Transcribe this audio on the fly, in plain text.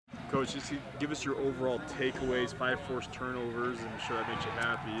Coach, just give us your overall takeaways, 5 forced turnovers, and I'm sure that makes you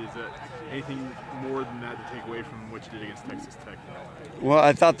happy. Is that anything more than that to take away from what you did against Texas Tech? Well,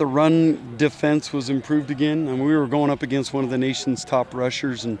 I thought the run defense was improved again. I mean, we were going up against one of the nation's top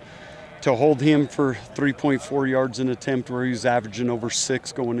rushers, and to hold him for 3.4 yards an attempt where he was averaging over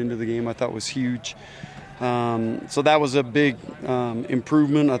 6 going into the game, I thought was huge. So that was a big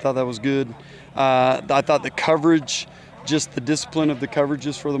improvement. I thought that was good. I thought the coverage, just the discipline of the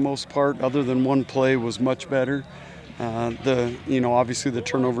coverages for the most part, other than one play, was much better. Obviously the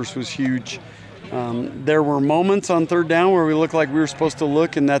turnovers was huge. There were moments on third down where we looked like we were supposed to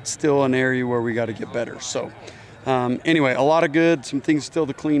look, and that's still an area where we got to get better. So anyway, a lot of good, some things still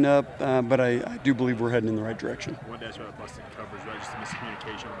to clean up, but I do believe we're heading in the right direction. I wanted to ask you about busting coverage, right? Just a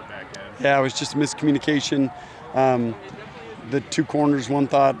miscommunication on the back end. Yeah, it was just a miscommunication. The two corners, one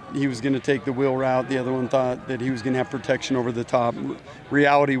thought he was going to take the wheel route. The other one thought that he was going to have protection over the top.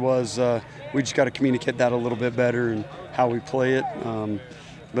 Reality was we just got to communicate that a little bit better and how we play it.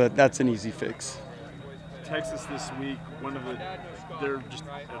 But that's an easy fix. Texas this week, they're just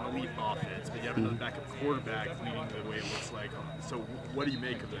an elite offense, but you have another backup quarterback leading the way it looks like. So what do you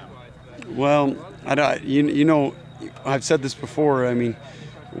make of them? Well, I've said this before. I mean,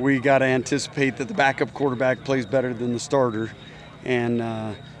 we got to anticipate that the backup quarterback plays better than the starter,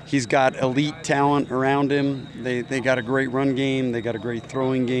 and he's got elite talent around him. They got a great run game. They got a great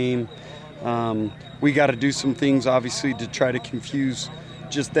throwing game. We got to do some things, obviously, to try to confuse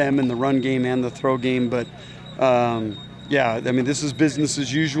just them in the run game and the throw game. But, this is business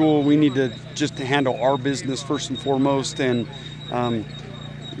as usual. We need to just handle our business first and foremost, and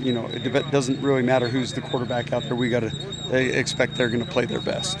it doesn't really matter who's the quarterback out there. We got to expect they're going to play their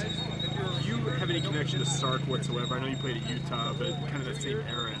best. Do you have any connection to Sark whatsoever? I know you played at Utah, but kind of that same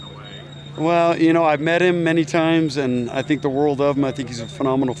era in a way. Well, I've met him many times, and I think the world of him. I think he's a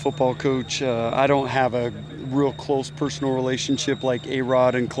phenomenal football coach. I don't have a real close personal relationship like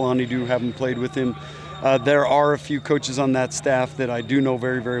A-Rod and Kalani do, haven't played with him. There are a few coaches on that staff that I do know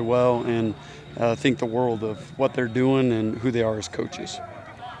very, very well, and think the world of what they're doing and who they are as coaches.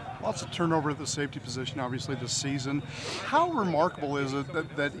 Lots of turnover at the safety position, obviously, this season. How remarkable is it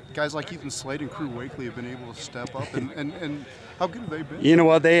that guys like Ethan Slade and Crew Wakely have been able to step up, and how good have they been? You know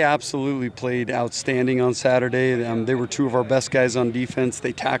what? They absolutely played outstanding on Saturday. They were two of our best guys on defense.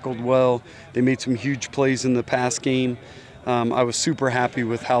 They tackled well. They made some huge plays in the pass game. I was super happy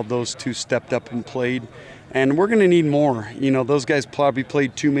with how those two stepped up and played. And we're going to need more. Those guys probably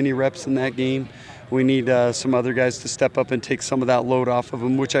played too many reps in that game. We need some other guys to step up and take some of that load off of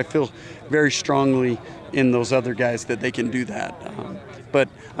them, which I feel very strongly in those other guys that they can do that. But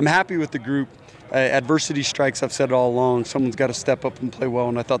I'm happy with the group. Adversity strikes, I've said it all along. Someone's got to step up and play well,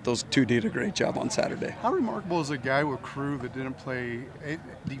 and I thought those two did a great job on Saturday. How remarkable is a guy with Crew that didn't play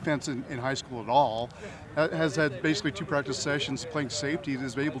defense in high school at all, has had basically 2 practice sessions playing safety, and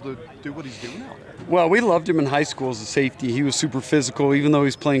is able to do what he's doing out there? Well, we loved him in high school as a safety. He was super physical. Even though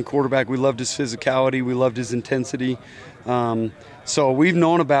he's playing quarterback, we loved his physicality. We loved his intensity. So we've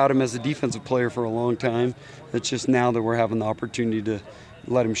known about him as a defensive player for a long time. It's just now that we're having the opportunity to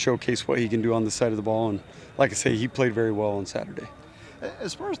let him showcase what he can do on the side of the ball. And like I say, he played very well on Saturday.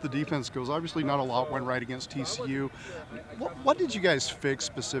 As far as the defense goes, obviously not a lot went right against TCU. What did you guys fix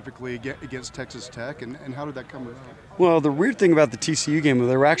specifically against Texas Tech, and how did that come about? Well, the weird thing about the TCU game,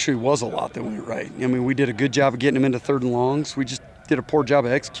 there actually was a lot that went right. I mean, we did a good job of getting them into third and longs. We just did a poor job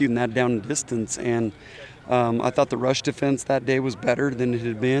of executing that down in distance. And I thought the rush defense that day was better than it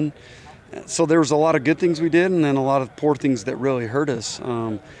had been. So there was a lot of good things we did, and then a lot of poor things that really hurt us.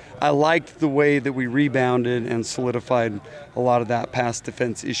 I liked the way that we rebounded and solidified a lot of that pass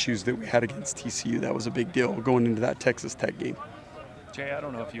defense issues that we had against TCU. That was a big deal going into that Texas Tech game. Jay, I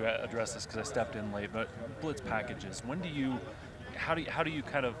don't know if you addressed this because I stepped in late, but blitz packages. How do you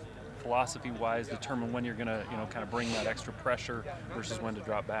kind of philosophy-wise determine when you're going to kind of bring that extra pressure versus when to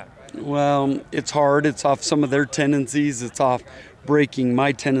drop back? Well, it's hard. It's off some of their tendencies. It's off breaking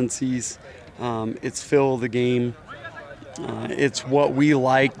my tendencies. It's fill the game. It's what we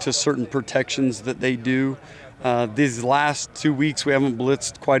like to certain protections that they do. These last 2 weeks we haven't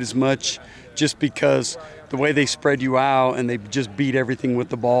blitzed quite as much just because the way they spread you out and they just beat everything with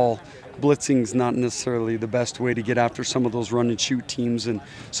the ball. Blitzing's not necessarily the best way to get after some of those run and shoot teams, and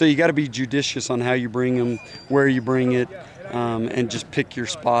so you got to be judicious on how you bring them, where you bring it, and just pick your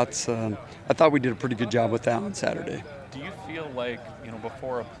spots. I thought we did a pretty good job with that on Saturday. Do you feel like,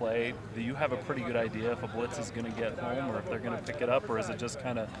 before a play, do you have a pretty good idea if a blitz is going to get home or if they're going to pick it up, or is it just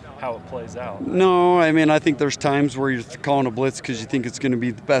kind of how it plays out? No, I think there's times where you're calling a blitz because you think it's going to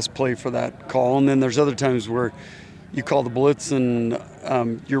be the best play for that call, and then there's other times where you call the blitz, and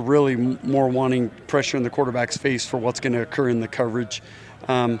you're really more wanting pressure in the quarterback's face for what's going to occur in the coverage.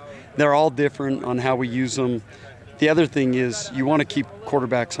 They're all different on how we use them. The other thing is you want to keep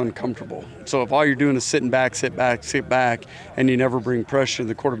quarterbacks uncomfortable. So if all you're doing is sit back, and you never bring pressure,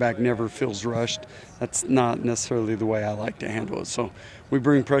 the quarterback never feels rushed. That's not necessarily the way I like to handle it. So we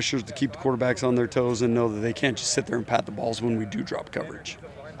bring pressures to keep the quarterbacks on their toes and know that they can't just sit there and pat the balls when we do drop coverage.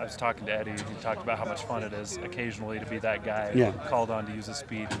 I was talking to Eddie. He talked about how much fun it is occasionally to be that guy called on to use his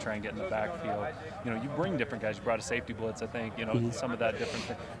speed and try and get in the backfield. You bring different guys. You brought a safety blitz, I think. Some of that different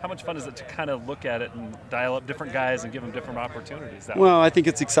thing. How much fun is it to kind of look at it and dial up different guys and give them different opportunities? Well, I think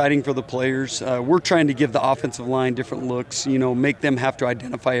it's exciting for the players. We're trying to give the offensive line different looks. Make them have to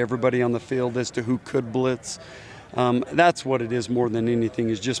identify everybody on the field as to who could blitz. That's what it is more than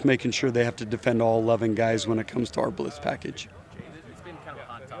anything, is just making sure they have to defend all 11 guys when it comes to our blitz package. It's been kind of a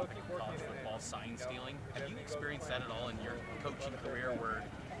hot topic in college football, sign stealing. Have you experienced that at all in your coaching career, where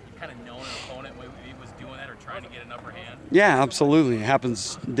you kind of know an opponent when he was doing that or trying to get an upper hand? Yeah, absolutely. It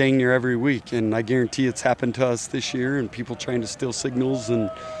happens dang near every week, and I guarantee it's happened to us this year, and people trying to steal signals.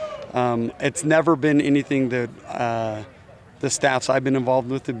 And it's never been anything that the staffs I've been involved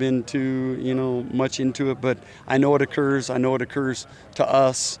with have been too, much into it, but I know it occurs. I know it occurs to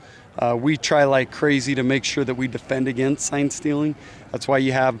us. We try like crazy to make sure that we defend against sign stealing. That's why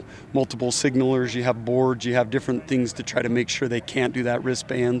you have multiple signalers, you have boards, you have different things to try to make sure they can't do that,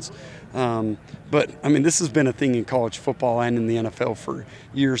 wristbands. But, this has been a thing in college football and in the NFL for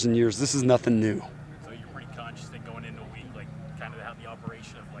years and years. This is nothing new. So you're pretty conscious that going into a week, kind of have the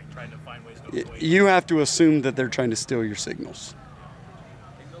operation of trying to find ways to avoid. You have to assume that they're trying to steal your signals.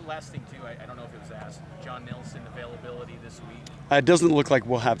 And the last thing, too, I don't know if it was asked, John Nelson availability this week? It doesn't look like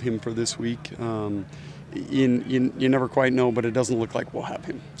we'll have him for this week. You never quite know, but it doesn't look like we'll have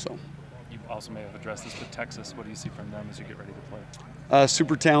him. So. You also may have addressed this with Texas. What do you see from them as you get ready to play?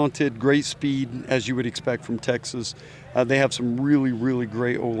 Super talented, great speed, as you would expect from Texas. They have some really, really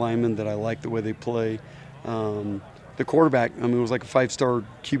great O-linemen that I like the way they play. The quarterback, it was like a 5-star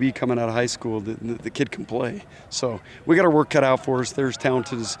QB coming out of high school. The kid can play. So we got our work cut out for us. They're as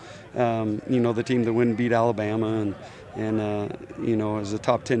talented as, the team that went and beat Alabama and as a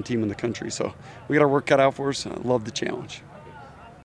top 10 team in the country. So we got our work cut out for us. I love the challenge.